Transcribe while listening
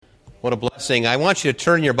What a blessing. I want you to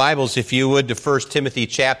turn your Bibles, if you would, to 1 Timothy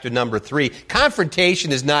chapter number 3.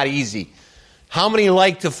 Confrontation is not easy. How many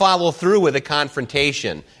like to follow through with a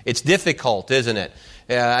confrontation? It's difficult, isn't it?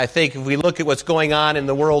 I think if we look at what's going on in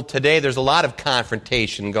the world today, there's a lot of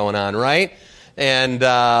confrontation going on, right? And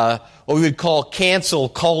what we would call cancel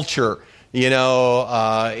culture. You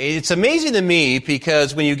know, it's amazing to me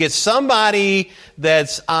because when you get somebody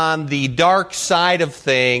that's on the dark side of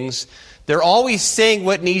things, they're always saying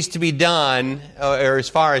what needs to be done, or as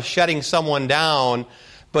far as shutting someone down,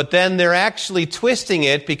 but then they're actually twisting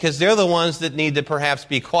it because they're the ones that need to perhaps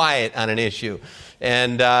be quiet on an issue.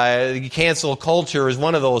 And cancel culture is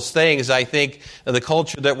one of those things. I think the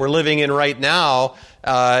culture that we're living in right now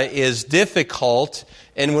is difficult.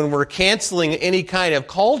 And when we're canceling any kind of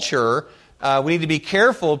culture, we need to be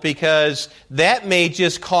careful because that may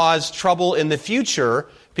just cause trouble in the future.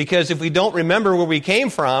 Because if we don't remember where we came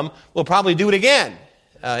from, we'll probably do it again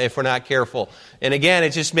if we're not careful. And again,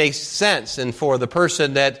 it just makes sense. And for the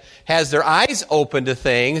person that has their eyes open to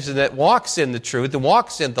things and that walks in the truth and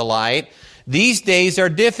walks in the light, these days are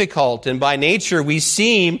difficult. And by nature, we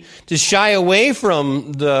seem to shy away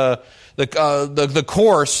from the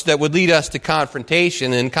course that would lead us to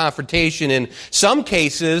confrontation. And confrontation, in some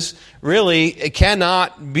cases, really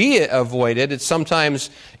cannot be avoided.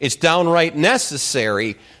 It's downright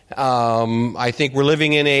necessary. I think we're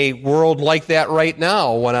living in a world like that right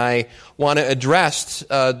now. What I want to address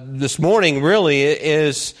this morning really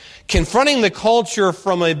is confronting the culture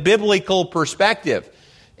from a biblical perspective.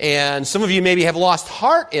 And some of you maybe have lost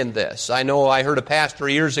heart in this. I know I heard a pastor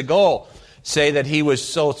years ago say that he was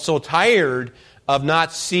so tired of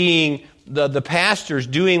not seeing the pastors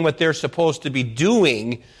doing what they're supposed to be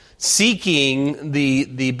doing, seeking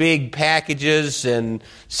the big packages and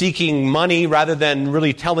seeking money rather than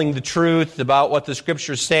really telling the truth about what the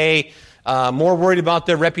Scriptures say, more worried about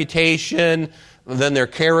their reputation than their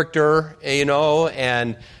character, you know.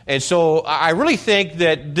 And so I really think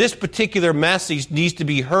that this particular message needs to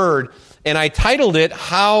be heard. And I titled it,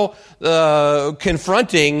 How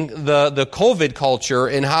Confronting the COVID Culture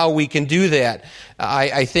and How We Can Do That.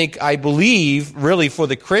 I believe, really, for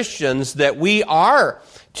the Christians, that we are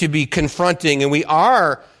to be confronting and we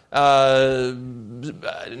are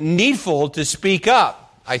needful to speak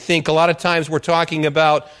up. I think a lot of times we're talking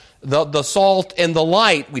about the salt and the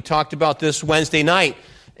light. We talked about this Wednesday night.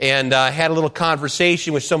 And had a little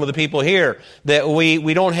conversation with some of the people here that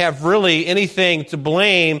we don't have really anything to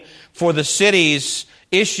blame for the city's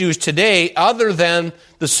issues today other than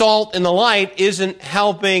the salt and the light isn't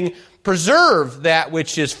helping preserve that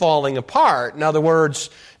which is falling apart. In other words,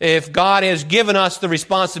 if God has given us the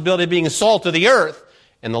responsibility of being the salt of the earth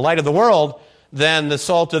and the light of the world, then the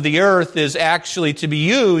salt of the earth is actually to be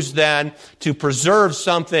used then to preserve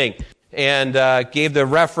something. And gave the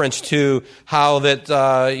reference to how that,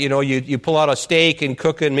 you pull out a steak and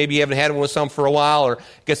cook it, and maybe you haven't had one with some for a while, or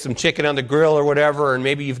get some chicken on the grill or whatever, and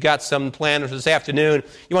maybe you've got some planned for this afternoon.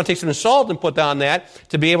 You want to take some salt and put on that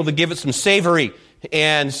to be able to give it some savory.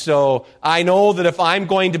 And so I know that if I'm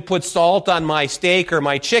going to put salt on my steak or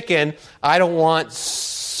my chicken, I don't want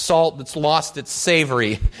salt that's lost its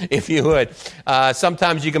savory, if you would.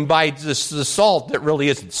 Sometimes you can buy the salt that really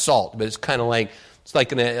isn't salt, but it's kind of like,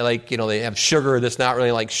 they have sugar that's not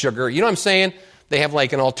really like sugar. You know what I'm saying? They have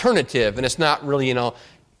like an alternative, and it's not really,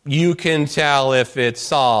 you can tell if it's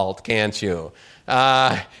salt, can't you?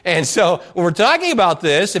 And so when we're talking about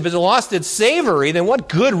this, if it's lost its savory, then what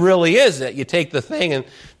good really is it? You take the thing and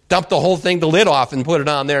dump the whole thing, the lid off, and put it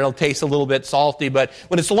on there. It'll taste a little bit salty. But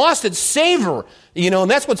when it's lost its savor, and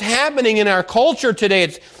that's what's happening in our culture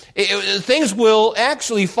today. Things will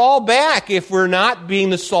actually fall back if we're not being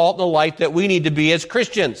the salt and the light that we need to be as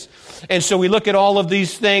Christians. And so we look at all of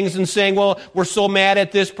these things and saying, well, we're so mad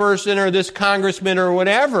at this person or this congressman or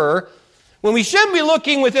whatever, when we shouldn't be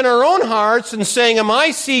looking within our own hearts and saying, am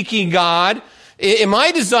I seeking God? Am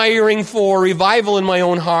I desiring for revival in my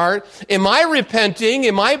own heart? Am I repenting?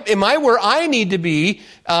 Am I where I need to be?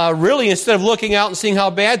 Really, instead of looking out and seeing how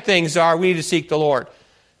bad things are, we need to seek the Lord.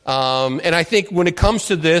 And I think when it comes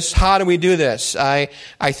to this, how do we do this? I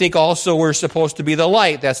think also we're supposed to be the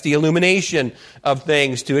light. That's the illumination of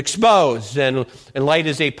things to expose. And light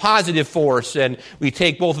is a positive force. And we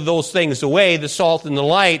take both of those things away, the salt and the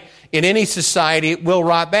light, in any society, it will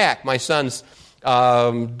rot back. My sons do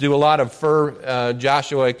a lot of fur.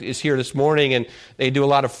 Joshua is here this morning, and they do a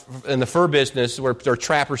lot of in the fur business where they're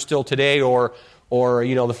trappers still today, or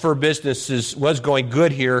the fur business was going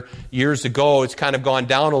good here years ago. It's kind of gone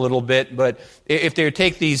down a little bit, but if they would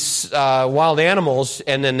take these wild animals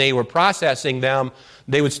and then they were processing them,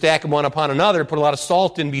 they would stack them one upon another, put a lot of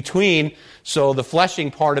salt in between so the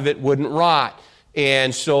fleshing part of it wouldn't rot.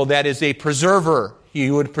 And so that is a preserver.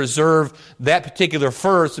 You would preserve that particular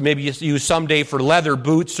fur, so maybe you use someday for leather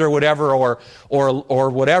boots or whatever, or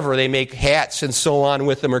whatever. They make hats and so on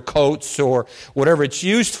with them, or coats, or whatever it's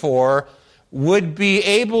used for, would be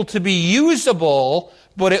able to be usable,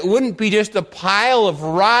 but it wouldn't be just a pile of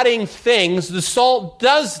rotting things. The salt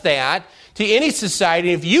does that to any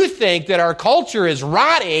society. If you think that our culture is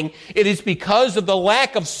rotting, it is because of the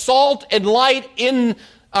lack of salt and light in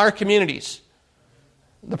our communities.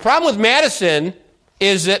 The problem with Madison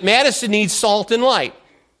is that Madison needs salt and light.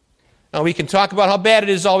 Now, we can talk about how bad it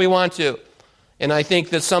is all we want to. And I think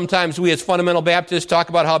that sometimes we as fundamental Baptists talk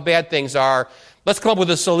about how bad things are. Let's come up with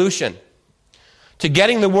a solution to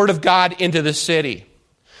getting the Word of God into the city,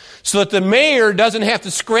 so that the mayor doesn't have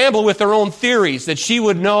to scramble with her own theories, that she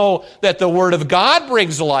would know that the Word of God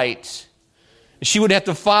brings light. She would have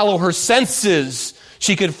to follow her senses.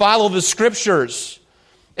 She could follow the Scriptures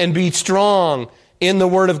and be strong in the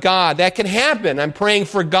Word of God. That can happen. I'm praying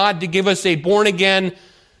for God to give us a born-again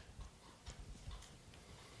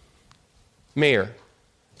mayor.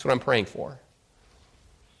 That's what I'm praying for.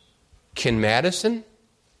 Can Madison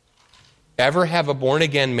ever have a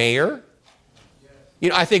born-again mayor? You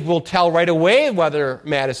know, I think we'll tell right away whether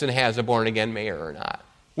Madison has a born-again mayor or not.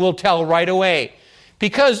 We'll tell right away.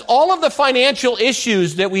 Because all of the financial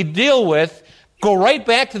issues that we deal with go right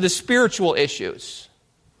back to the spiritual issues.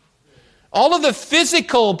 All of the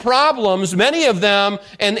physical problems, many of them,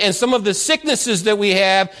 and some of the sicknesses that we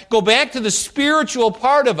have, go back to the spiritual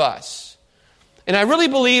part of us. And I really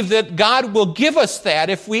believe that God will give us that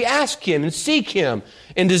if we ask Him and seek Him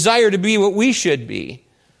and desire to be what we should be.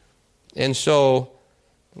 And so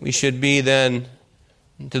we should be then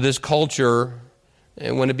to this culture,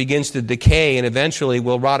 and when it begins to decay and eventually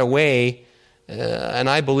will rot away, and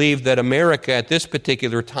I believe that America at this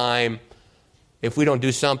particular time, if we don't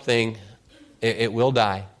do something, it will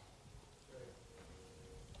die.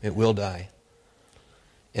 It will die.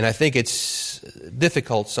 And I think it's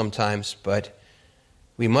difficult sometimes, but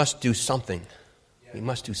we must do something. We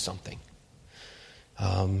must do something.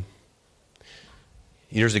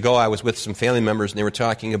 Years ago, I was with some family members, and they were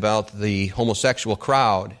talking about the homosexual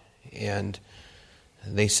crowd. And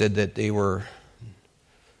they said that they were,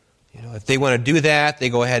 if they want to do that, they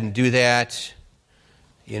go ahead and do that.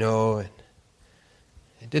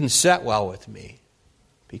 It didn't set well with me,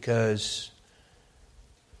 because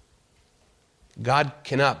God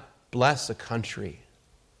cannot bless a country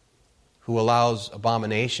who allows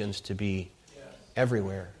abominations to be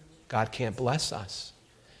everywhere. God can't bless us.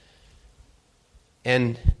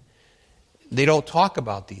 And they don't talk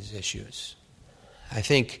about these issues. I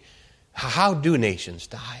think, how do nations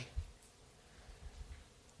die?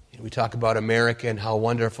 We talk about America and how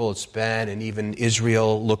wonderful it's been, and even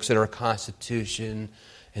Israel looks at our Constitution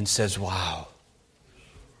and says, wow,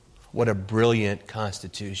 what a brilliant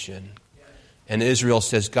Constitution. And Israel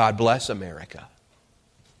says, God bless America.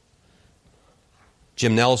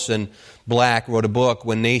 Jim Nelson Black wrote a book,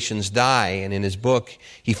 When Nations Die, and in his book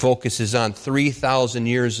he focuses on 3,000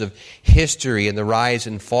 years of history and the rise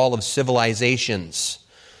and fall of civilizations.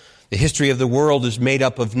 The history of the world is made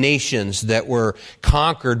up of nations that were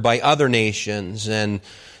conquered by other nations, and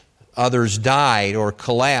others died or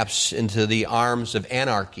collapsed into the arms of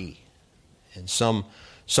anarchy. And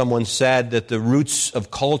someone said that the roots of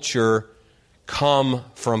culture come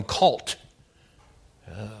from cult.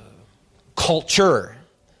 Culture,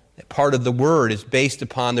 that part of the word, is based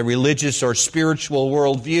upon the religious or spiritual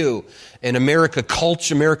worldview. And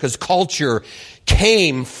America's culture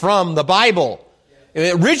came from the Bible.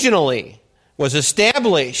 It originally was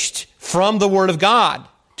established from the Word of God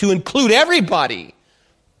to include everybody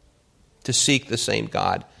to seek the same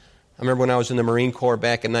God. I remember when I was in the Marine Corps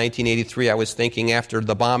back in 1983, I was thinking after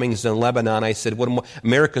the bombings in Lebanon, I said,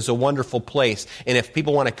 America's a wonderful place. And if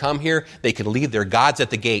people want to come here, they can leave their gods at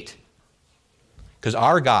the gate. Because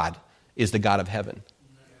our God is the God of heaven.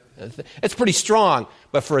 It's pretty strong,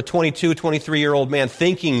 but for a 22, 23-year-old man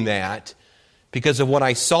thinking that, because of what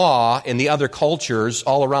I saw in the other cultures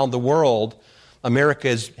all around the world,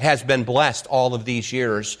 America has been blessed all of these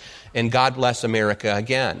years, and God bless America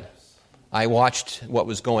again. I watched what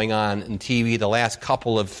was going on in TV the last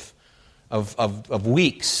couple of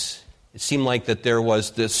weeks. It seemed like that there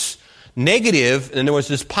was this negative and there was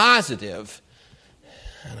this positive.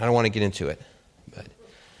 And I don't want to get into it, but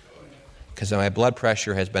because my blood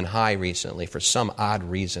pressure has been high recently for some odd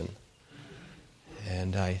reason.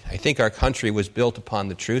 And I think our country was built upon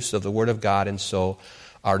the truths of the Word of God, and so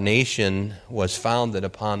our nation was founded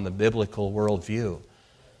upon the biblical worldview.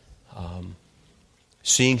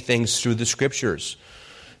 seeing things through the Scriptures.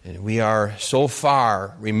 And we are so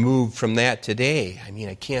far removed from that today. I mean,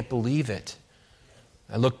 I can't believe it.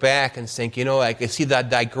 I look back and think, I can see that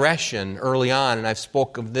digression early on, and I've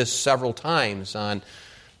spoke of this several times on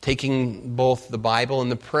taking both the Bible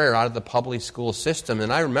and the prayer out of the public school system.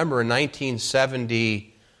 And I remember in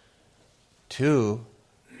 1972,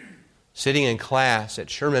 sitting in class at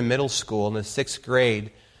Sherman Middle School in the 6th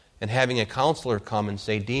grade and having a counselor come and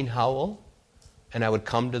say, Dean Howell, and I would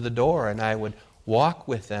come to the door and I would walk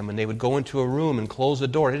with them, and they would go into a room and close the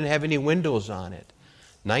door. It didn't have any windows on it.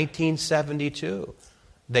 1972.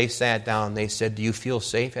 They sat down. They said, do you feel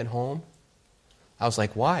safe at home? I was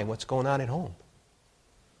like, why? What's going on at home?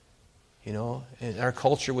 And our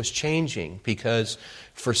culture was changing because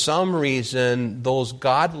for some reason those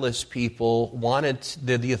godless people wanted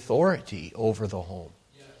the authority over the home.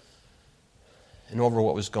 Yes. And over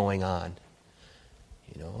what was going on.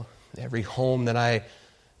 Every home that I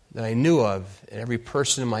knew of, and every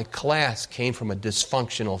person in my class came from a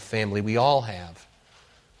dysfunctional family. We all have.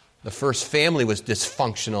 The first family was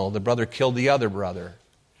dysfunctional. The brother killed the other brother.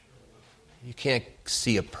 You can't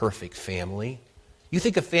see a perfect family. You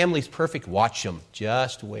think a family's perfect? Watch them.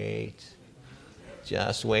 Just wait.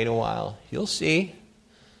 Just wait a while. You'll see.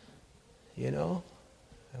 And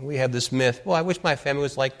we have this myth, I wish my family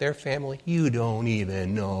was like their family. You don't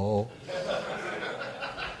even know.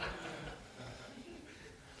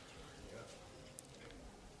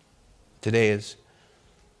 Today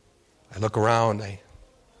I look around, I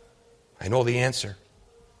know the answer.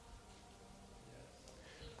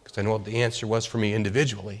 Because I know what the answer was for me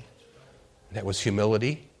individually. That was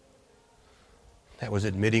humility. That was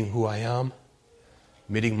admitting who I am,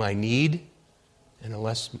 admitting my need. And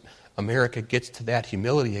unless America gets to that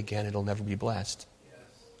humility again, it'll never be blessed.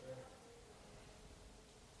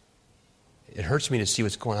 It hurts me to see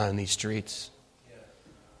what's going on in these streets.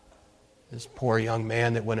 This poor young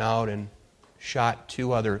man that went out and shot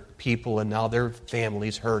 2 other people, and now their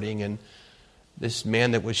family's hurting. And this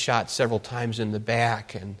man that was shot several times in the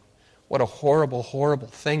back. And what a horrible, horrible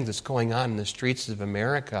thing that's going on in the streets of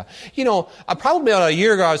America. Probably about a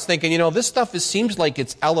year ago I was thinking, this stuff seems like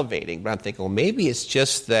it's elevating. But I'm thinking, maybe it's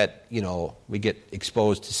just that, we get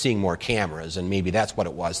exposed to seeing more cameras. And maybe that's what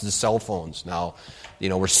it was, the cell phones. Now,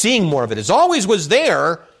 we're seeing more of it. It always was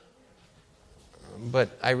there.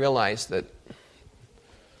 But I realize that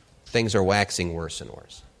things are waxing worse and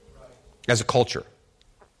worse as a culture.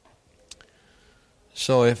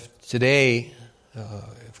 So if today,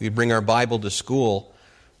 if we bring our Bible to school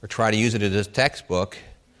or try to use it as a textbook,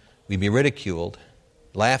 we'd be ridiculed,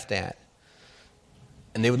 laughed at,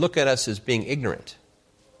 and they would look at us as being ignorant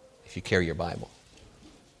if you carry your Bible.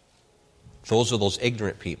 Those are those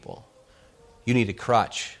ignorant people. You need a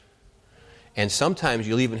crutch. And sometimes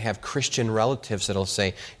you'll even have Christian relatives that'll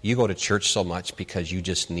say, you go to church so much because you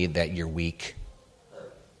just need that, you're weak.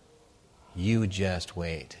 You just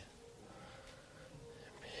wait.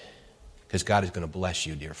 Because God is going to bless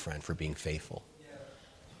you, dear friend, for being faithful.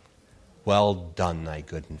 Well done, thy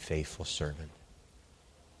good and faithful servant.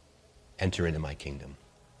 Enter into my kingdom.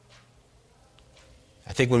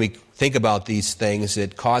 I think when we think about these things,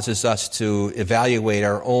 it causes us to evaluate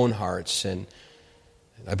our own hearts. And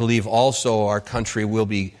I believe also our country will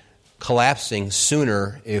be collapsing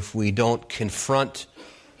sooner if we don't confront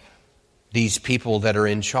these people that are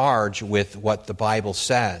in charge with what the Bible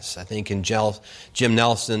says. I think in Jim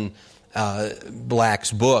Nelson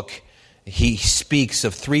Black's book, he speaks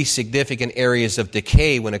of 3 significant areas of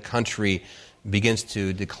decay when a country begins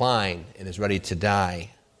to decline and is ready to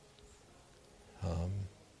die.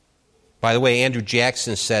 By the way, Andrew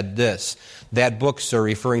Jackson said this, that book, sir,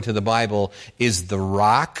 referring to the Bible, is the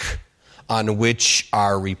rock on which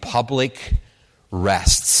our republic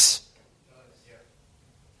rests.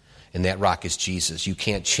 And that rock is Jesus. You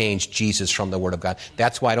can't change Jesus from the Word of God.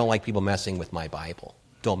 That's why I don't like people messing with my Bible.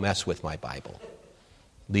 Don't mess with my Bible.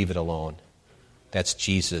 Leave it alone. That's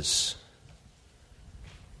Jesus.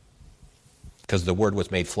 Because the Word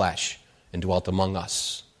was made flesh and dwelt among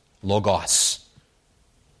us. Logos.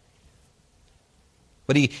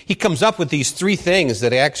 But he comes up with these 3 things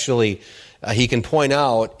that actually he can point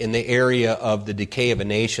out in the area of the decay of a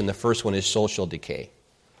nation. The first one is social decay.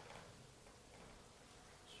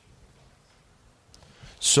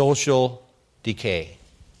 Social decay.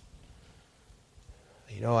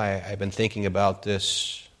 I've been thinking about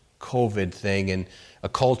this COVID thing and a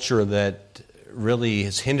culture that really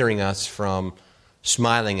is hindering us from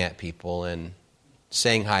smiling at people and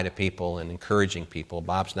saying hi to people and encouraging people.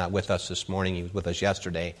 Bob's not with us this morning. He was with us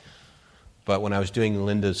yesterday. But when I was doing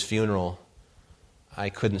Linda's funeral, I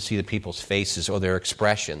couldn't see the people's faces or their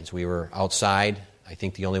expressions. We were outside. I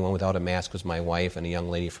think the only one without a mask was my wife and a young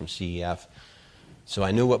lady from CEF. So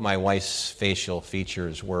I knew what my wife's facial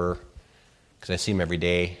features were because I see them every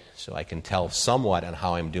day, so I can tell somewhat on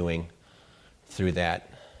how I'm doing through that.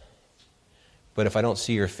 But if I don't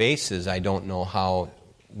see your faces, I don't know how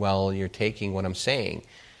well you're taking what I'm saying,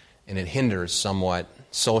 and it hinders somewhat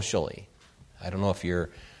socially. I don't know if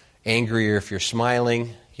you're angry or if you're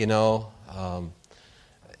smiling,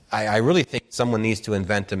 I really think someone needs to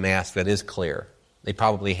invent a mask that is clear. They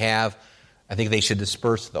probably have. I think they should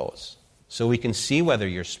disperse those so we can see whether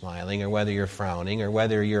you're smiling or whether you're frowning or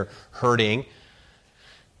whether you're hurting.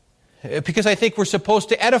 Because I think we're supposed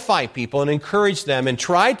to edify people and encourage them and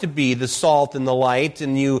try to be the salt and the light,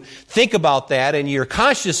 and you think about that and you're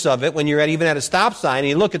conscious of it when you're even at a stop sign and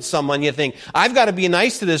you look at someone and you think, I've got to be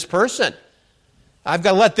nice to this person. I've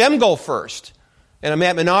got to let them go first. And I'm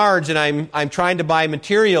at Menards and I'm trying to buy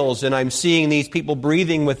materials and I'm seeing these people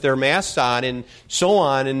breathing with their masks on and so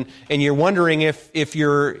on, and you're wondering if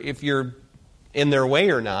you're in their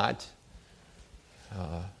way or not.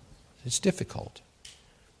 It's difficult.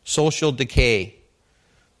 Social decay.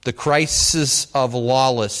 The crisis of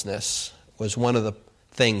lawlessness was one of the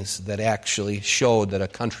things that actually showed that a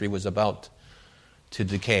country was about to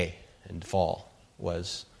decay and fall,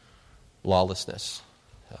 was lawlessness.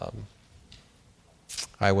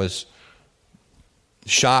 I was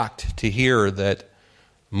shocked to hear that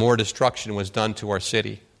more destruction was done to our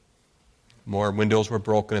city. More windows were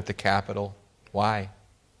broken at the Capitol. Why?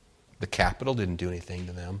 The Capitol didn't do anything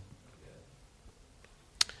to them.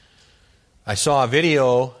 I saw a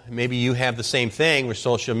video, maybe you have the same thing with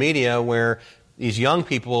social media, where these young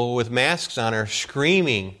people with masks on are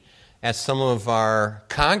screaming at some of our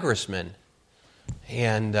congressmen.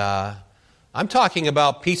 And I'm talking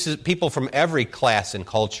about people from every class and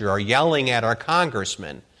culture are yelling at our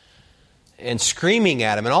congressmen and screaming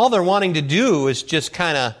at them. And all they're wanting to do is just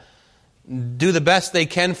kind of do the best they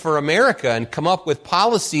can for America and come up with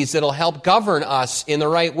policies that'll help govern us in the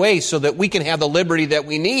right way so that we can have the liberty that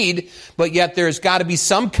we need, but yet there's got to be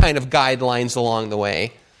some kind of guidelines along the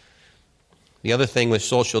way. The other thing with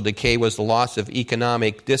social decay was the loss of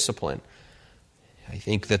economic discipline. I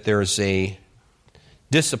think that there's a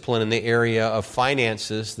discipline in the area of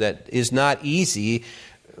finances that is not easy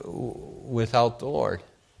without the Lord.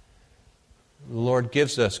 The Lord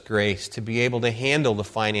gives us grace to be able to handle the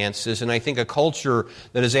finances, and I think a culture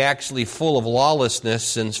that is actually full of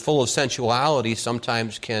lawlessness and full of sensuality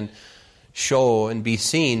sometimes can show and be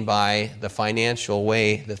seen by the financial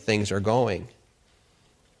way that things are going.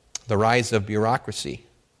 The rise of bureaucracy.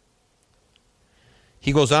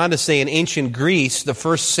 He goes on to say, in ancient Greece, the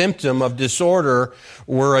first symptom of disorder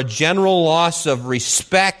were a general loss of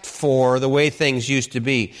respect for the way things used to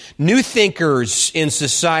be. New thinkers in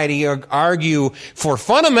society argue for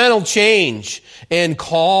fundamental change and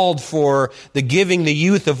called for the giving the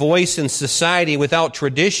youth a voice in society. Without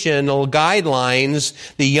traditional guidelines,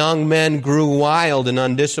 the young men grew wild and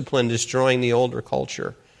undisciplined, destroying the older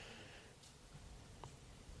culture.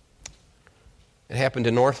 It happened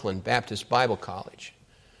to Northland Baptist Bible College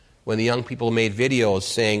when the young people made videos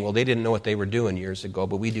saying, well, they didn't know what they were doing years ago,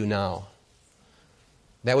 but we do now.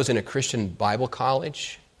 That was in a Christian Bible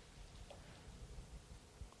college.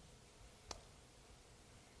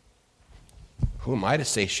 Who am I to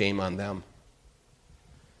say shame on them?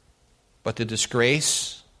 But to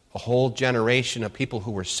disgrace a whole generation of people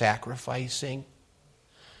who were sacrificing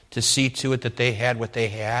to see to it that they had what they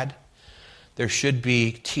had. There should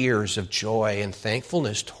be tears of joy and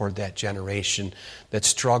thankfulness toward that generation that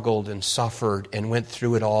struggled and suffered and went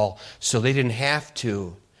through it all so they didn't have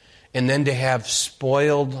to. And then to have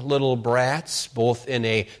spoiled little brats, both in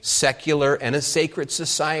a secular and a sacred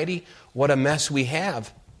society, what a mess we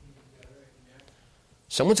have.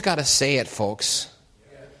 Someone's got to say it, folks.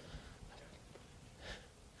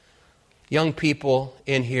 Young people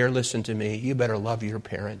in here, listen to me. You better love your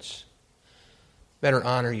parents. Better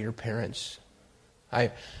honor your parents. I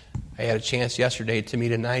had a chance yesterday to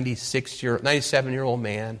meet a 97-year-old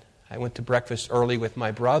man. I went to breakfast early with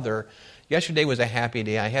my brother. Yesterday was a happy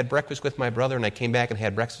day. I had breakfast with my brother, and I came back and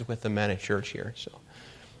had breakfast with the men at church here. So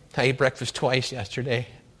I ate breakfast twice yesterday.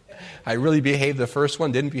 I really behaved the first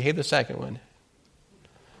one, didn't behave the second one.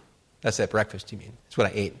 That's that breakfast, you mean. That's what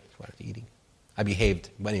I ate. That's what I was eating. I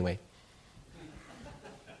behaved. But anyway.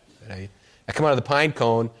 I come out of the pine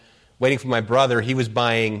cone, waiting for my brother. He was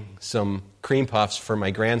buying some cream puffs for my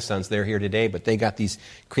grandsons. They're here today, but they got these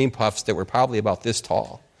cream puffs that were probably about this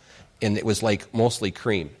tall. And it was like mostly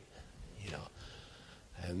cream. You know.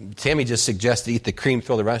 And Tammy just suggested eat the cream,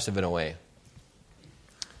 throw the rest of it away.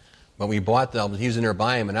 But we bought them. He was in there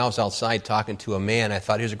buying them, and I was outside talking to a man. I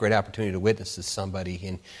thought, here's a great opportunity to witness to somebody.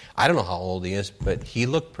 And I don't know how old he is, but he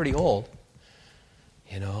looked pretty old.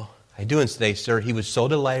 I do and say, sir, he was so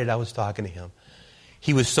delighted I was talking to him.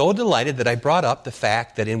 He was so delighted that I brought up the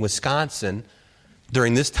fact that in Wisconsin,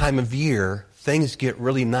 during this time of year, things get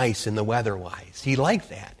really nice in the weather-wise. He liked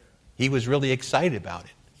that. He was really excited about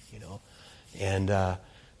it, And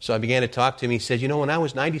so I began to talk to him. He said, when I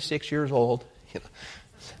was 96 years old,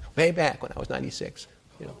 way back when I was 96,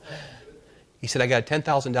 he said, I got a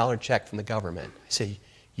 $10,000 check from the government. I said,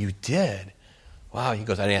 you did? Wow. He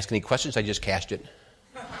goes, I didn't ask any questions. I just cashed it.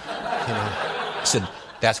 I said,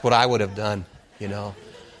 that's what I would have done,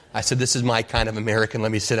 I said, this is my kind of American.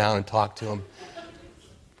 Let me sit down and talk to him.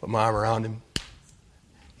 Put my arm around him.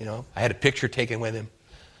 I had a picture taken with him.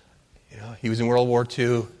 He was in World War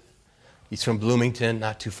II. He's from Bloomington,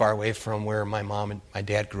 not too far away from where my mom and my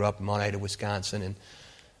dad grew up in Mount Ida, Wisconsin. And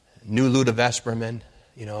knew Luda Vesperman.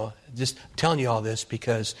 Just telling you all this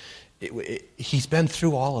because he's been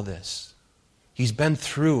through all of this. He's been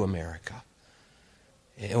through America.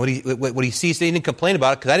 And what he sees, he didn't complain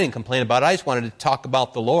about it because I didn't complain about it. I just wanted to talk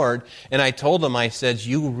about the Lord. And I told him, I said,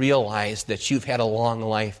 you realize that you've had a long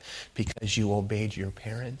life because you obeyed your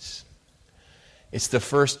parents. It's the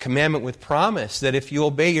first commandment with promise that if you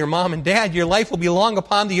obey your mom and dad, your life will be long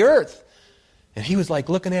upon the earth. And he was like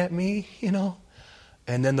looking at me,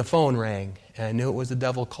 And then the phone rang, and I knew it was the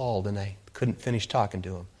devil called, and I couldn't finish talking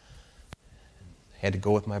to him. I had to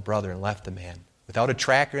go with my brother and left the man. Without a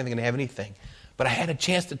tracker, I didn't have anything. But I had a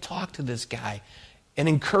chance to talk to this guy and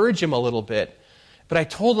encourage him a little bit. But I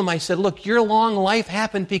told him, I said, look, your long life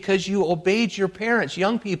happened because you obeyed your parents.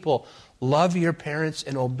 Young people, love your parents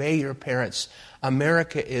and obey your parents.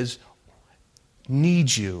 America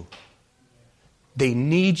needs you. They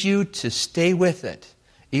need you to stay with it,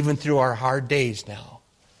 even through our hard days now.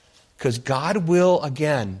 Because God will,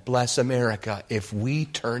 again, bless America if we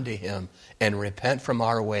turn to Him and repent from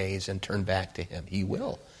our ways and turn back to Him. He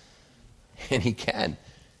will. And He can.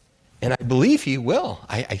 And I believe He will.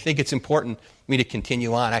 I think it's important for me to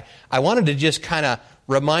continue on. I wanted to just kind of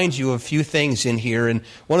remind you of a few things in here. And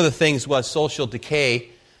one of the things was social decay.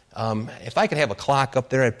 If I could have a clock up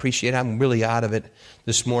there, I'd appreciate it. I'm really out of it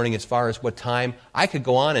this morning as far as what time. I could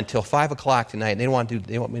go on until 5 o'clock tonight. They want me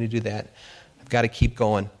to do that. I've got to keep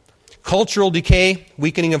going. Cultural decay,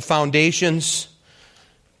 weakening of foundations,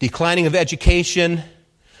 declining of education,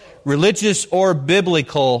 religious or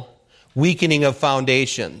biblical weakening of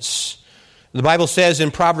foundations. The Bible says in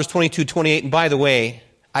Proverbs 22:28, and by the way,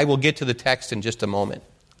 I will get to the text in just a moment.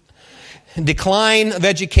 Decline of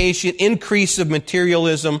education, increase of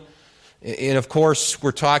materialism, and of course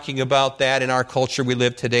we're talking about that in our culture we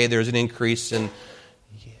live today. There's an increase in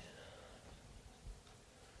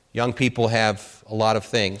young people have a lot of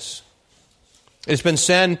things. It's been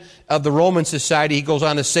said of the Roman society, he goes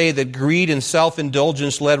on to say that greed and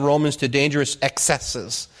self-indulgence led Romans to dangerous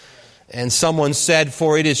excesses. And someone said,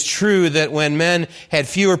 for it is true that when men had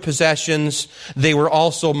fewer possessions, they were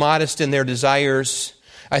also modest in their desires.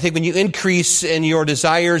 I think when you increase in your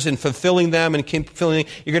desires and fulfilling them and keep fulfilling,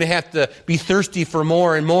 you're going to have to be thirsty for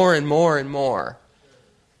more and more and more and more.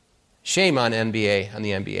 Shame on the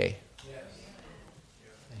NBA.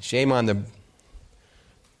 Shame on the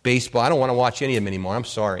baseball. I don't want to watch any of them anymore. I'm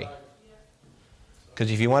sorry. Because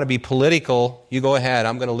if you want to be political, you go ahead.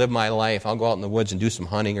 I'm going to live my life. I'll go out in the woods and do some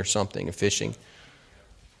hunting or something, or fishing.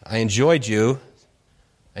 I enjoyed you.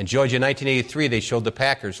 In 1983. They showed the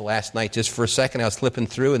Packers last night. Just for a second, I was flipping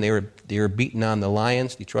through, and they were beating on the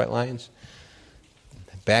Lions, Detroit Lions.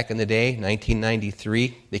 Back in the day,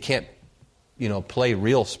 1993. They can't, play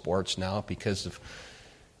real sports now because of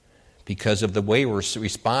the way we're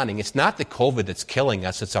responding. It's not the COVID that's killing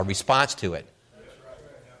us, it's our response to it.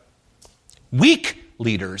 Weak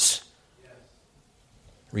leaders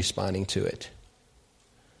responding to it.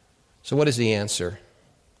 So what is the answer?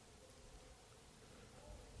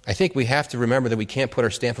 I think we have to remember that we can't put our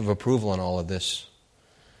stamp of approval on all of this.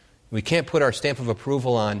 We can't put our stamp of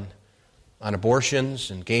approval on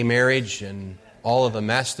abortions and gay marriage and all of the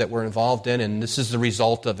mess that we're involved in, and this is the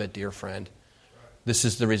result of it, dear friend. This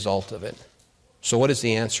is the result of it. So what is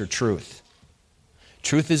the answer? Truth.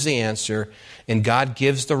 Truth is the answer, and God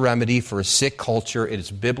gives the remedy for a sick culture. It is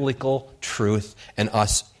biblical truth and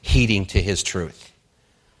us heeding to His truth.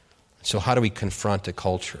 So how do we confront a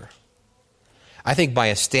culture? I think by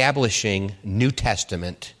establishing New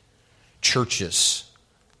Testament churches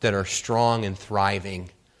that are strong and thriving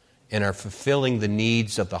and are fulfilling the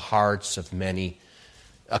needs of the hearts of many.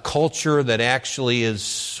 A culture that actually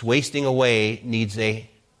is wasting away needs an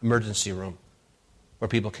emergency room where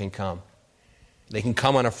people can come. They can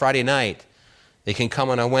come on a Friday night. They can come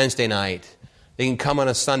on a Wednesday night. They can come on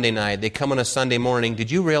a Sunday night. They come on a Sunday morning.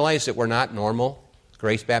 Did you realize that we're not normal?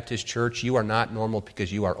 Grace Baptist Church, you are not normal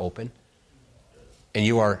because you are open. And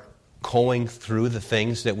you are going through the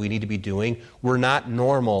things that we need to be doing. We're not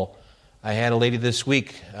normal. I had a lady this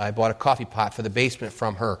week, I bought a coffee pot for the basement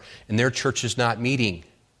from her, and their church is not meeting.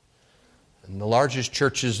 And the largest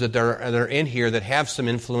churches that are in here that have some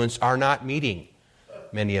influence are not meeting,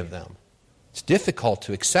 many of them. It's difficult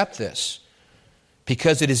to accept this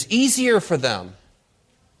because it is easier for them.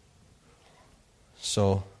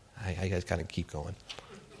 So, I got to keep going.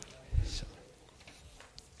 So.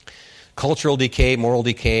 Cultural decay, moral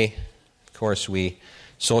decay, of course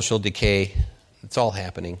social decay, it's all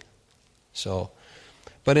happening. So,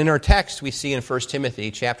 but in our text we see in 1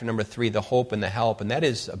 Timothy chapter number 3 the hope and the help, and that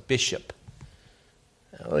is a bishop.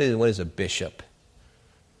 What is a bishop?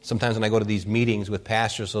 Sometimes when I go to these meetings with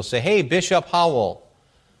pastors, they'll say, "Hey, Bishop Howell."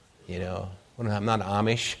 I'm not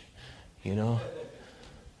Amish, I'm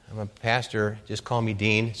a pastor, just call me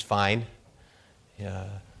Dean, it's fine.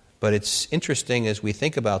 But it's interesting as we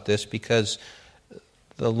think about this because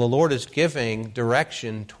the Lord is giving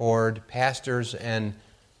direction toward pastors and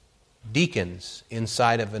deacons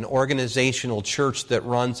inside of an organizational church that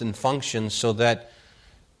runs and functions so that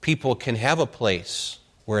people can have a place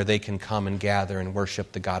where they can come and gather and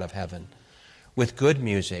worship the God of heaven with good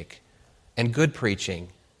music and good preaching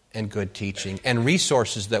and good teaching and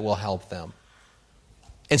resources that will help them.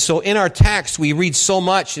 And so in our text, we read so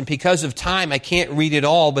much, and because of time, I can't read it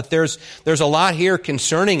all, but there's a lot here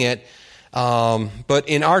concerning it. But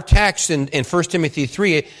in our text in 1 Timothy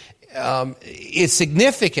 3, it's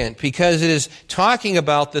significant because it is talking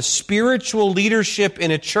about the spiritual leadership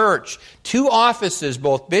in a church. 2 offices,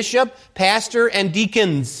 both bishop, pastor, and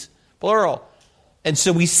deacons, plural. And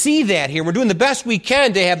so we see that here. We're doing the best we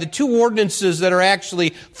can to have the 2 ordinances that are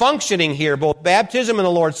actually functioning here, both baptism and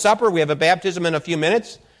the Lord's Supper. We have a baptism in a few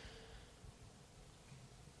minutes.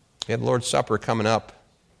 We have the Lord's Supper coming up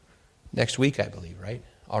next week, I believe, right?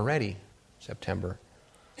 Already, September.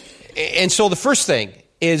 And so the first thing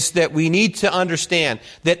is that we need to understand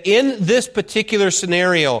that in this particular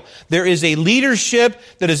scenario, there is a leadership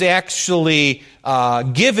that is actually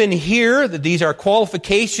given here, that these are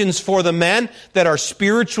qualifications for the men that are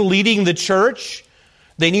spiritual leading the church.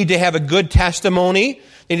 They need to have a good testimony.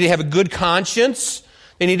 They need to have a good conscience.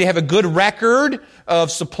 They need to have a good record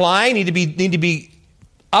of supply. Need to be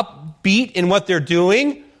upbeat in what they're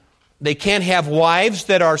doing. They can't have wives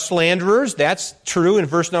that are slanderers. That's true in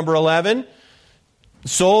verse number 11.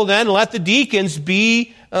 So then let the deacons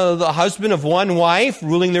be the husband of one wife,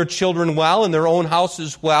 ruling their children well and their own house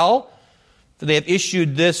as well. For they have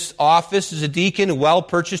issued this office as a deacon, well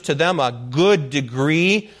purchased to them a good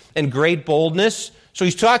degree and great boldness. So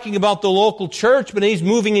he's talking about the local church, but he's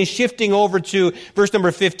moving and shifting over to verse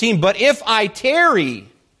number 15. But if I tarry,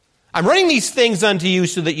 I'm writing these things unto you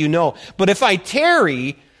so that you know. But if I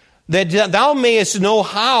tarry, that thou mayest know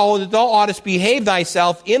how that thou oughtest behave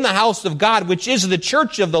thyself in the house of God, which is the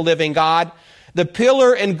church of the living God, the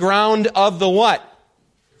pillar and ground of the what?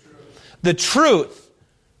 The truth.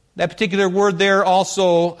 That particular word there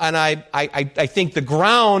also, and I think the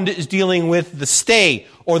ground is dealing with the stay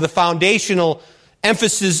or the foundational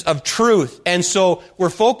emphasis of truth. And so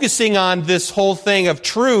we're focusing on this whole thing of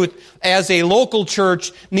truth as a local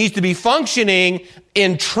church needs to be functioning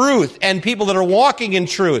in truth, and people that are walking in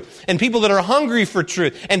truth, and people that are hungry for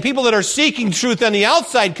truth, and people that are seeking truth on the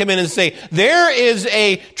outside come in and say, there is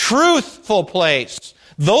a truthful place.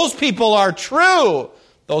 Those people are true.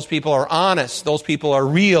 Those people are honest. Those people are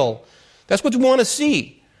real. That's what we want to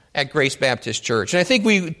see at Grace Baptist Church. And I think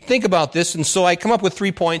we think about this, and so I come up with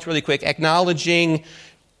 3 points really quick. Acknowledging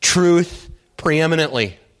truth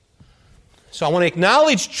preeminently. So I want to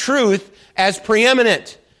acknowledge truth as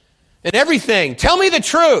preeminent in everything. Tell me the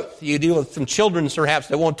truth. You deal with some children, perhaps,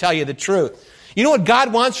 that won't tell you the truth. You know what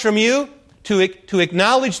God wants from you? To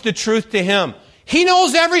acknowledge the truth to Him. He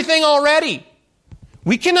knows everything already.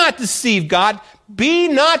 We cannot deceive God. Be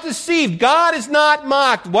not deceived. God is not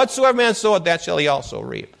mocked. Whatsoever man soweth, that shall he also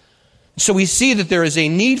reap. So we see that there is a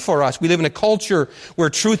need for us. We live in a culture where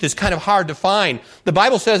truth is kind of hard to find. The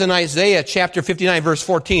Bible says in Isaiah chapter 59, verse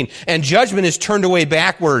 14, and judgment is turned away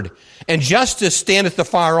backward, and justice standeth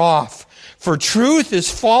afar off. For truth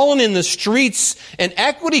is fallen in the streets, and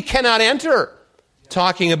equity cannot enter.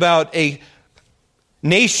 Talking about a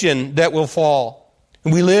nation that will fall.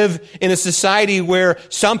 We live in a society where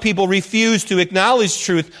some people refuse to acknowledge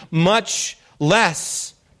truth, much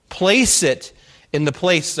less place it in the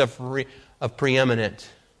place of preeminent.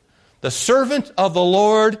 The servant of the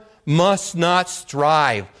Lord must not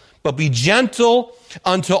strive, but be gentle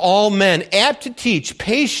unto all men, apt to teach,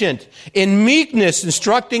 patient, in meekness,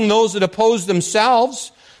 instructing those that oppose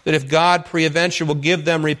themselves, that if God peradventure will give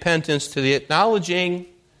them repentance to the acknowledging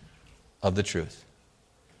of the truth.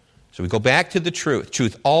 So we go back to the truth.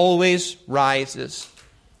 Truth always rises.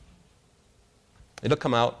 It'll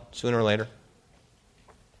come out sooner or later.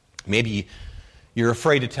 Maybe you're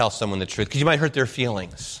afraid to tell someone the truth because you might hurt their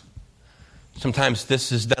feelings. Sometimes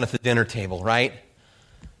this is done at the dinner table, right?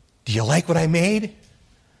 Do you like what I made?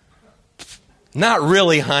 Not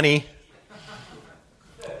really, honey.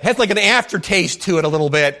 It has like an aftertaste to it a little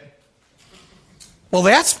bit. Well,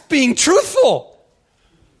 that's being truthful.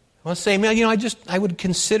 I want to say, man, I would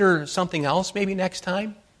consider something else maybe next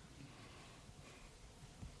time.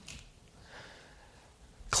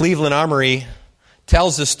 Cleveland Armory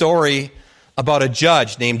tells the story about a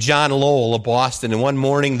judge named John Lowell of Boston. And one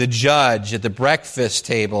morning, the judge at the breakfast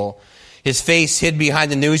table, his face hid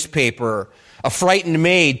behind the newspaper. A frightened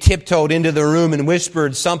maid tiptoed into the room and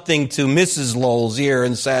whispered something to Mrs. Lowell's ear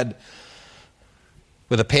and said,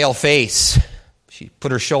 with a pale face, she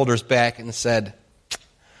put her shoulders back and said,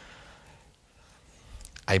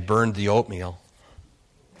 "I burned the oatmeal."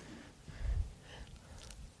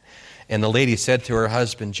 And the lady said to her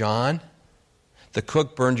husband, "John, the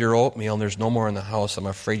cook burned your oatmeal and there's no more in the house. I'm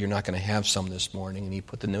afraid you're not going to have some this morning." And he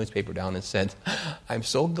put the newspaper down and said, "I'm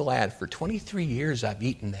so glad. For 23 years I've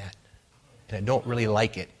eaten that, and I don't really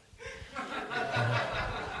like it."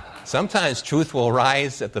 Sometimes truth will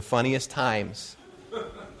rise at the funniest times.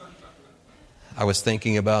 I was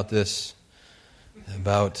thinking about this,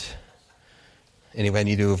 anyway, I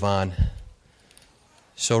need to move on.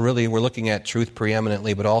 So really, we're looking at truth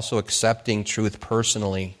preeminently, but also accepting truth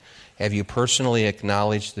personally. Have you personally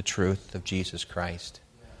acknowledged the truth of Jesus Christ?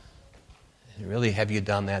 And really, have you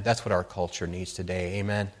done that? That's what our culture needs today.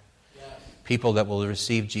 Amen? Yes. People that will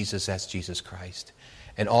receive Jesus as Jesus Christ.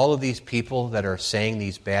 And all of these people that are saying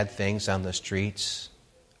these bad things on the streets,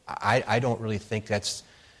 I don't really think that's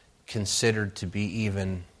considered to be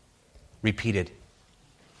even repeated.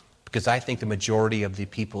 Because I think the majority of the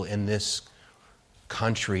people in this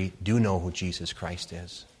country do know who Jesus Christ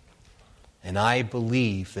is. And I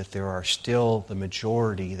believe that there are still the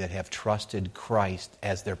majority that have trusted Christ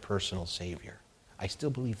as their personal Savior. I still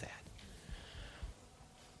believe that.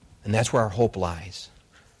 And that's where our hope lies.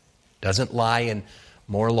 Doesn't lie in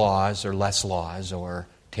more laws or less laws or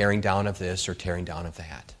tearing down of this or tearing down of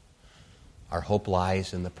that. Our hope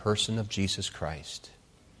lies in the person of Jesus Christ.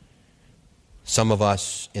 Some of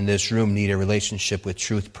us in this room need a relationship with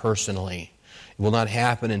truth personally. It will not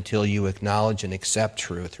happen until you acknowledge and accept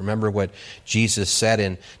truth. Remember what Jesus said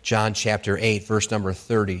in John chapter 8, verse number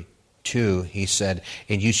 32. He said,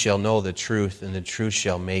 "And you shall know the truth, and the truth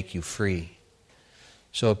shall make you free."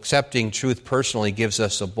 So accepting truth personally gives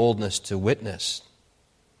us a boldness to witness.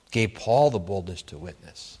 Gave Paul the boldness to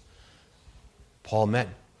witness. Paul met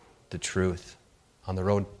the truth on the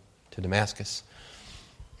road to Damascus.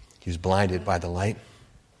 He was blinded by the light,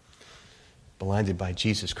 blinded by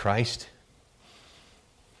Jesus Christ.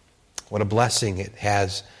 What a blessing it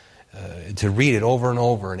has to read it over and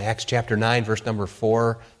over. In Acts chapter 9, verse number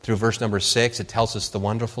 4 through verse number 6, it tells us the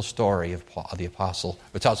wonderful story of Paul, the apostle.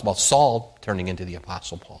 It tells us about Saul turning into the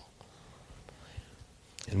apostle Paul.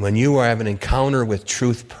 And when you have an encounter with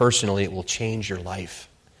truth personally, it will change your life.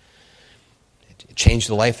 It changed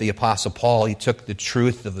the life of the apostle Paul. He took the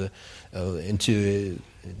truth of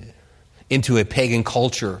into a pagan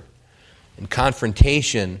culture. And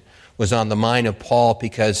confrontation was on the mind of Paul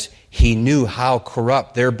because he knew how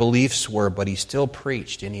corrupt their beliefs were, but he still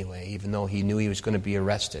preached anyway, even though he knew he was going to be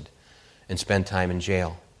arrested and spend time in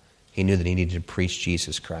jail. He knew that he needed to preach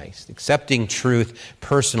Jesus Christ. Accepting truth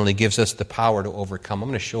personally gives us the power to overcome. I'm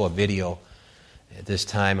going to show a video at this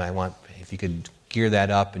time. I want, if you could gear that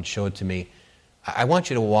up and show it to me. I want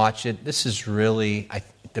you to watch it. This is really, I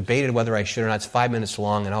debated whether I should or not. It's 5 minutes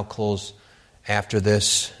long, and I'll close after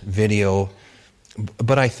this video.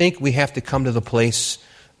 But I think we have to come to the place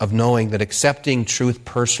of knowing that accepting truth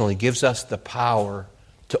personally gives us the power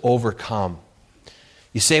to overcome.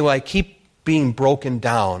 You say, well, I keep being broken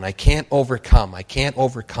down. I can't overcome. I can't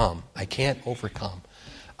overcome. I can't overcome.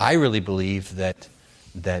 I really believe that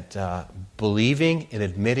believing and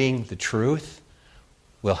admitting the truth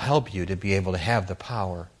will help you to be able to have the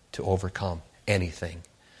power to overcome anything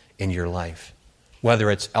in your life.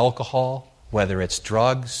 Whether it's alcohol, whether it's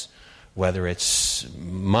drugs, whether it's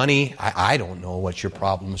money. I don't know what your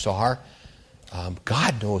problems are.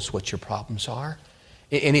 God knows what your problems are.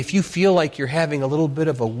 And if you feel like you're having a little bit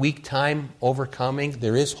of a weak time overcoming,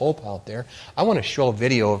 there is hope out there. I want to show a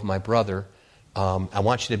video of my brother I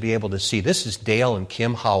want you to be able to see. This is Dale and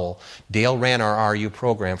Kim Howell. Dale ran our RU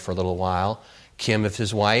program for a little while. Kim is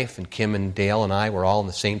his wife, and Kim and Dale and I were all in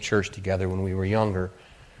the same church together when we were younger.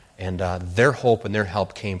 And their hope and their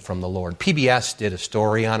help came from the Lord. PBS did a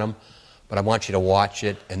story on them, but I want you to watch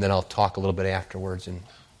it, and then I'll talk a little bit afterwards and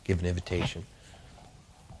give an invitation.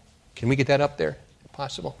 Can we get that up there, if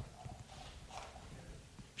possible?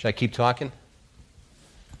 Should I keep talking?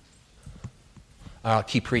 I'll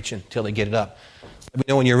keep preaching until they get it up. Let me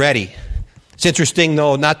know when you're ready. It's interesting,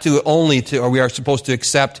 though, not to only or we are supposed to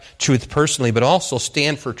accept truth personally, but also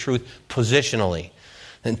stand for truth positionally.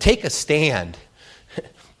 And take a stand.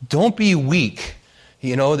 Don't be weak.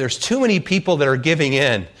 There's too many people that are giving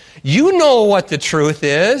in. You know what the truth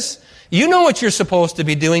is. You know what you're supposed to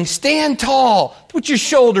be doing. Stand tall. Put your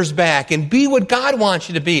shoulders back and be what God wants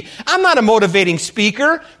you to be. I'm not a motivating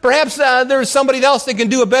speaker. Perhaps there's somebody else that can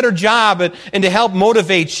do a better job and to help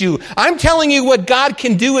motivate you. I'm telling you what God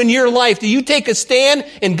can do in your life. Do you take a stand,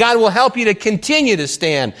 and God will help you to continue to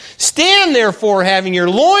stand. Stand, therefore, having your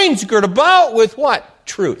loins girt about with what?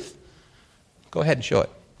 Truth. Go ahead and show it.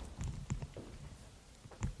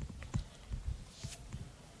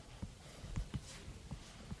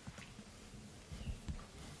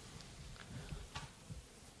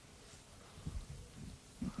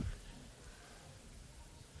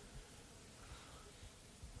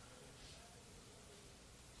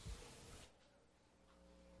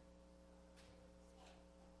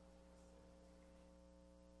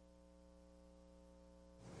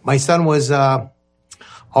 My son was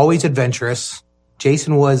always adventurous.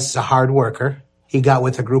 Jason was a hard worker. He got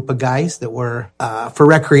with a group of guys that were, for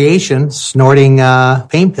recreation, snorting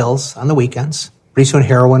pain pills on the weekends. Pretty soon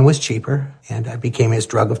heroin was cheaper, and I became his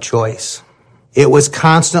drug of choice. It was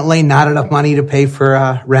constantly not enough money to pay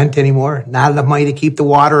for rent anymore, not enough money to keep the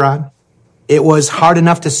water on. It was hard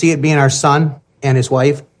enough to see it being our son and his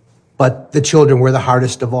wife, but the children were the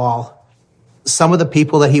hardest of all. Some of the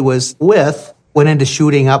people that he was with went into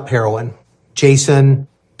shooting up heroin. Jason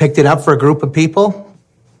picked it up for a group of people.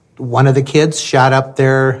 One of the kids shot up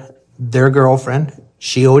their girlfriend.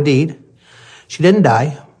 She OD'd. She didn't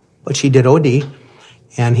die, but she did OD.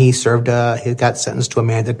 And he got sentenced to a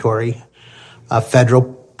mandatory federal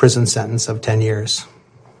prison sentence of 10 years.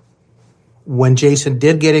 When Jason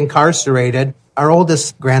did get incarcerated, our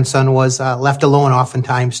oldest grandson was left alone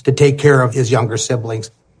oftentimes to take care of his younger siblings,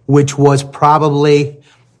 which was probably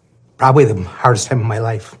the hardest time of my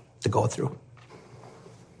life to go through.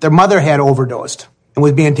 Their mother had overdosed and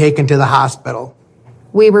was being taken to the hospital.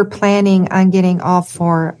 We were planning on getting all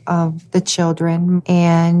 4 of the children,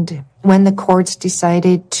 and when the courts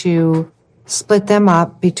decided to split them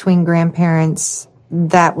up between grandparents,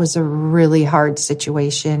 that was a really hard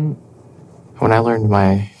situation. When I learned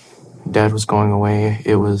my dad was going away,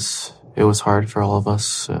 it was hard for all of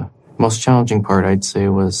us. Most challenging part, I'd say,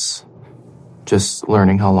 was just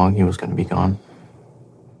learning how long he was going to be gone.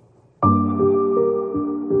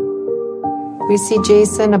 We see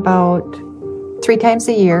Jason about 3 times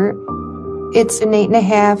a year. It's an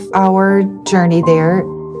 8.5-hour journey there.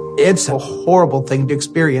 It's a horrible thing to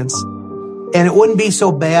experience. And it wouldn't be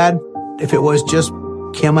so bad if it was just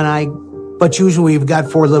Kim and I, but usually we've got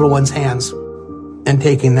 4 little ones' hands and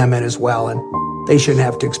taking them in as well, and they shouldn't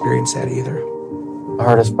have to experience that either. The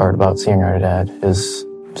hardest part about seeing our dad is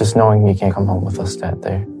just knowing he can't come home with us that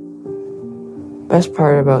day. Best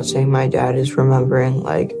part about seeing my dad is remembering,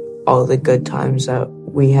 all the good times that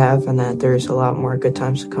we have and that there's a lot more good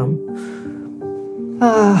times to come.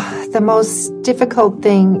 The most difficult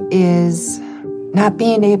thing is not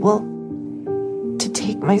being able to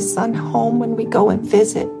take my son home when we go and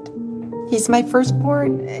visit. He's my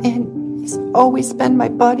firstborn, and he's always been my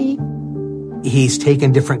buddy. He's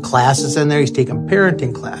taken different classes in there. He's taken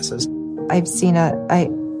parenting classes. I've seen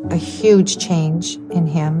a huge change in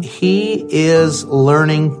him. He is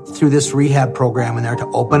learning through this rehab program in there to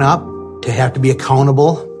open up, to have to be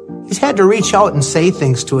accountable. He's had to reach out and say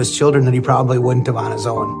things to his children that he probably wouldn't have on his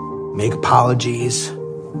own. Make apologies.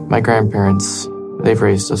 My grandparents, they've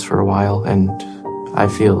raised us for a while, and I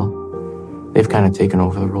feel they've kind of taken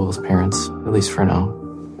over the role as parents, at least for now.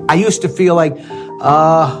 I used to feel like,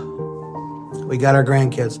 we got our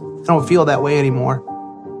grandkids. I don't feel that way anymore.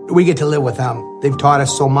 We get to live with them. They've taught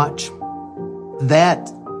us so much.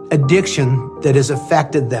 That addiction that has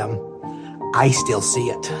affected them, I still see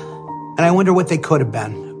it. And I wonder what they could have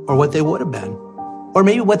been, or what they would have been, or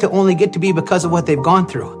maybe what they only get to be because of what they've gone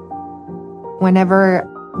through. Whenever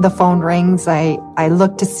the phone rings, I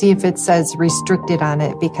look to see if it says restricted on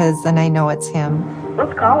it, because then I know it's him.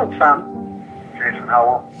 Who's calling from? Jason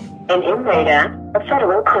Howell. An inmate at a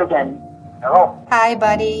federal prison. Hello. Hi,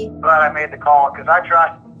 buddy. Glad I made the call because I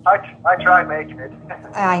tried making it.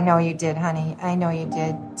 I know you did, honey. I know you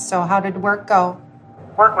did. So how did work go?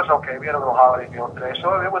 Work was okay. We had a little holiday meal today,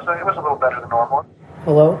 so it was a little better than normal.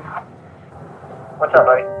 Hello? What's up,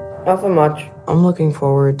 buddy? Nothing much. I'm looking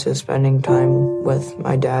forward to spending time with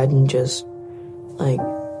my dad and just, like,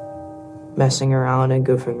 messing around and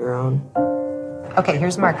goofing around. Okay,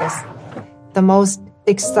 here's Marcus. The most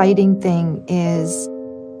exciting thing is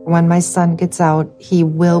when my son gets out, he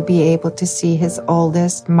will be able to see his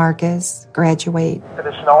oldest, Marcus, graduate. Is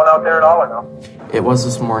it snowing out there at all or no? It was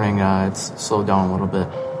this morning. It's slowed down a little bit.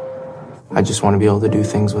 I just want to be able to do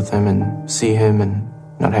things with him and see him and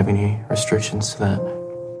not have any restrictions to that.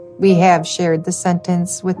 We have shared the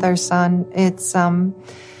sentence with our son. It's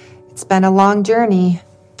been a long journey.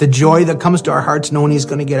 The joy that comes to our hearts knowing he's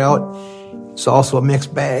going to get out is also a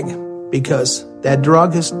mixed bag because that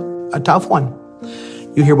drug is a tough one.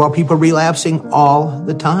 You hear about people relapsing all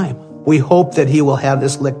the time. We hope that he will have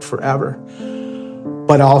this licked forever.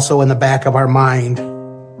 But also in the back of our mind,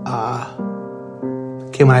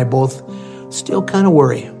 Kim and I both still kind of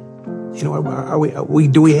worry. You know,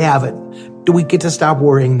 do we have it? Do we get to stop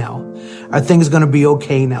worrying now? Are things going to be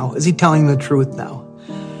okay now? Is he telling the truth now?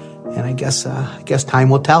 And I guess time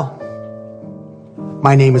will tell.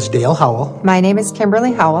 My name is Dale Howell. My name is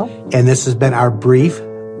Kimberly Howell. And this has been our brief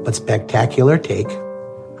but spectacular take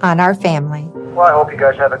on our family. Well, I hope you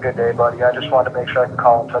guys have a good day, buddy. I just wanted to make sure I can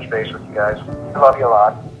call and touch base with you guys. I love you a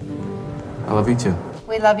lot. I love you too.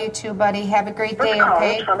 We love you too, buddy. Have a great day,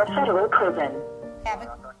 okay? From a federal prison.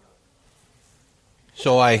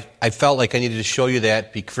 So I felt like I needed to show you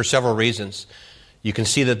that for several reasons. You can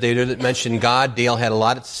see that they didn't mention God. Dale had a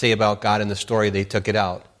lot to say about God in the story. They took it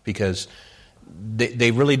out because they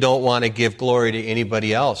really don't want to give glory to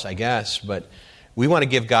anybody else, I guess. But we want to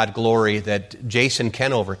give God glory that Jason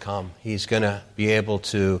can overcome. He's going to be able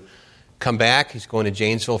to come back. He's going to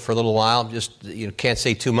Janesville for a little while. Just can't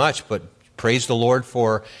say too much, but praise the Lord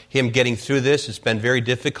for him getting through this. It's been very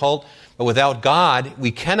difficult. But without God,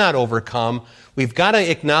 we cannot overcome. We've got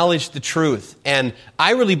to acknowledge the truth. And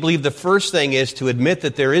I really believe the first thing is to admit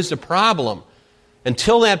that there is a problem.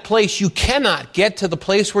 Until that place, you cannot get to the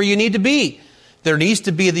place where you need to be. There needs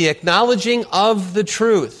to be the acknowledging of the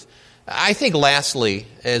truth. I think lastly,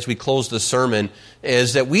 as we close the sermon,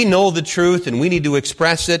 is that we know the truth and we need to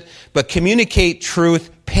express it, but communicate truth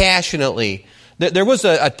passionately. There was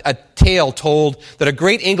a tale told that a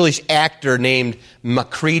great English actor named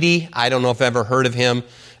Macready, I don't know if I've ever heard of him,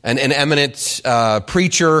 an eminent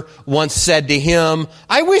preacher once said to him,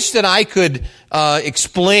 I wish that I could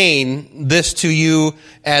explain this to you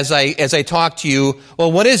as I talk to you.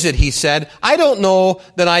 Well, what is it? He said, I don't know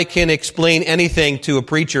that I can explain anything to a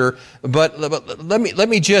preacher, but let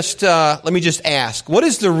me just ask, what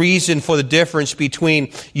is the reason for the difference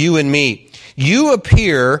between you and me? You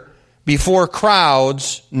appear before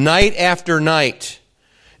crowds night after night,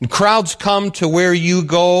 and crowds come to where you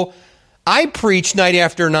go. I preach night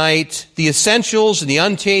after night the essentials and the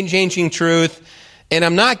unchanging truth, and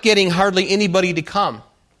I'm not getting hardly anybody to come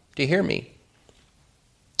to hear me.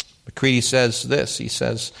 Macready says this. He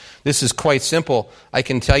says, this is quite simple. I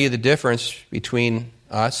can tell you the difference between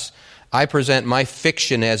us. I present my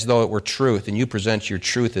fiction as though it were truth, and you present your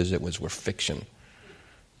truth as it were fiction.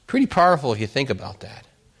 Pretty powerful if you think about that.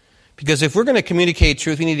 Because if we're going to communicate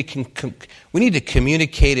truth, we need to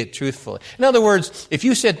communicate it truthfully. In other words, if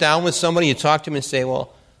you sit down with somebody, you talk to them and say,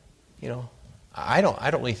 well, I don't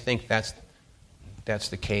really think that's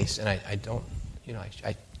the case, and I don't,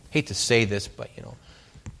 I hate to say this, but why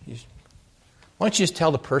don't you just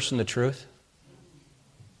tell the person the truth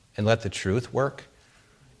and let the truth work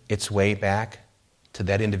its way back to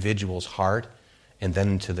that individual's heart and then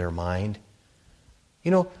into their mind?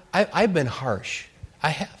 I've been harsh. I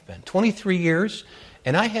have been. 23 years,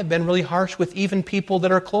 and I have been really harsh with even people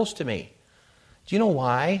that are close to me. Do you know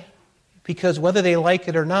why? Because whether they like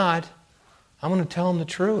it or not, I'm going to tell them the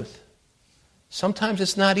truth. Sometimes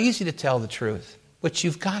it's not easy to tell the truth, but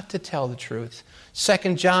you've got to tell the truth.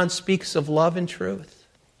 2 John speaks of love and truth.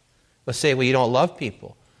 Let's say, well, you don't love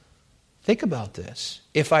people. Think about this.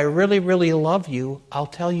 If I really, really love you, I'll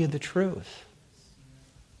tell you the truth.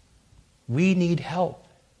 We need help.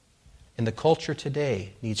 And the culture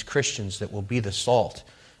today needs Christians that will be the salt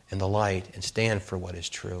and the light and stand for what is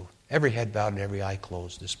true. Every head bowed and every eye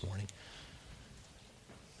closed this morning.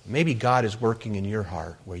 Maybe God is working in your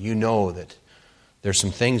heart where you know that there's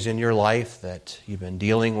some things in your life that you've been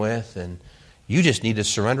dealing with and you just need to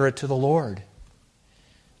surrender it to the Lord.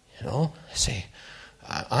 Say,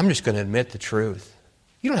 I'm just going to admit the truth.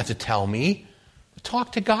 You don't have to tell me.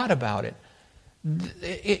 Talk to God about it.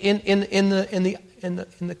 In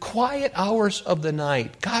the quiet hours of the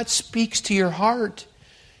night, God speaks to your heart,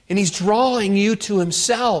 and He's drawing you to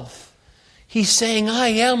Himself. He's saying, I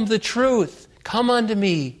am the truth. Come unto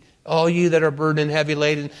me, all you that are burdened and heavy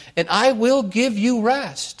laden, and I will give you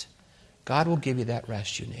rest. God will give you that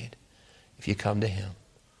rest you need if you come to Him.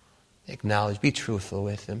 Acknowledge, be truthful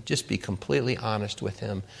with Him. Just be completely honest with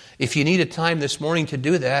Him. If you need a time this morning to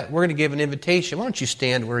do that, we're going to give an invitation. Why don't you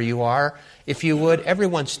stand where you are, if you would.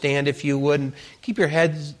 Everyone stand, if you would. And keep your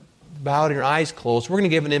heads bowed and your eyes closed. We're going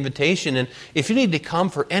to give an invitation. And if you need to come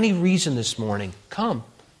for any reason this morning, come.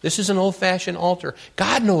 This is an old-fashioned altar.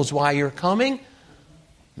 God knows why you're coming.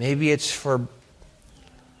 Maybe it's for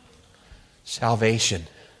salvation,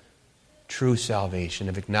 true salvation,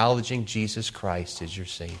 of acknowledging Jesus Christ as your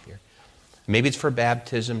Savior. Maybe it's for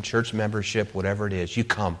baptism, church membership, whatever it is. You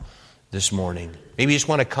come this morning. Maybe you just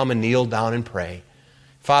want to come and kneel down and pray.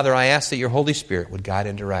 Father, I ask that your Holy Spirit would guide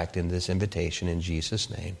and direct in this invitation in Jesus'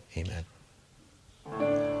 name. Amen.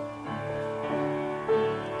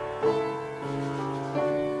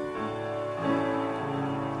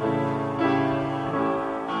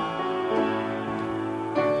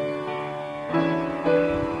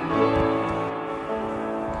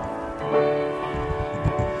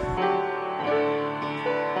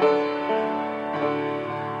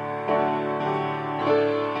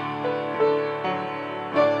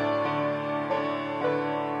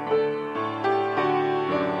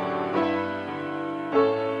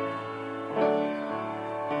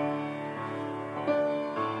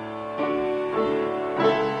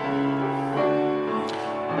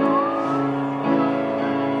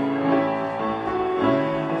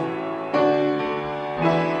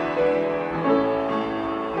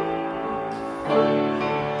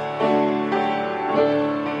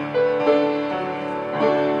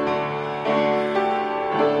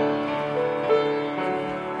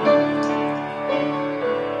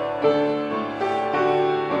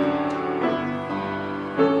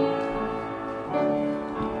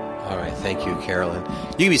 Carolyn.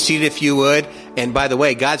 You can be seated if you would. And by the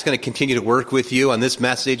way, God's going to continue to work with you on this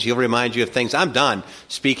message. He'll remind you of things. I'm done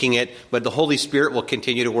speaking it, but the Holy Spirit will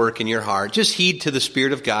continue to work in your heart. Just heed to the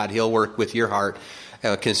Spirit of God. He'll work with your heart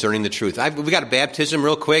concerning the truth. We got a baptism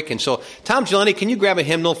real quick. And so, Tom Geleni, can you grab a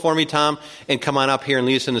hymnal for me, Tom, and come on up here and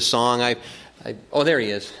lead us in the song? Oh, there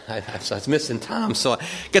he is. I was missing Tom. So I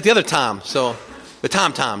got the other Tom. So the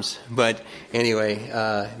Tom-Toms. But anyway,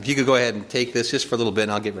 if you could go ahead and take this just for a little bit,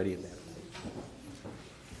 and I'll get ready to.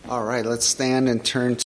 All right, let's stand and turn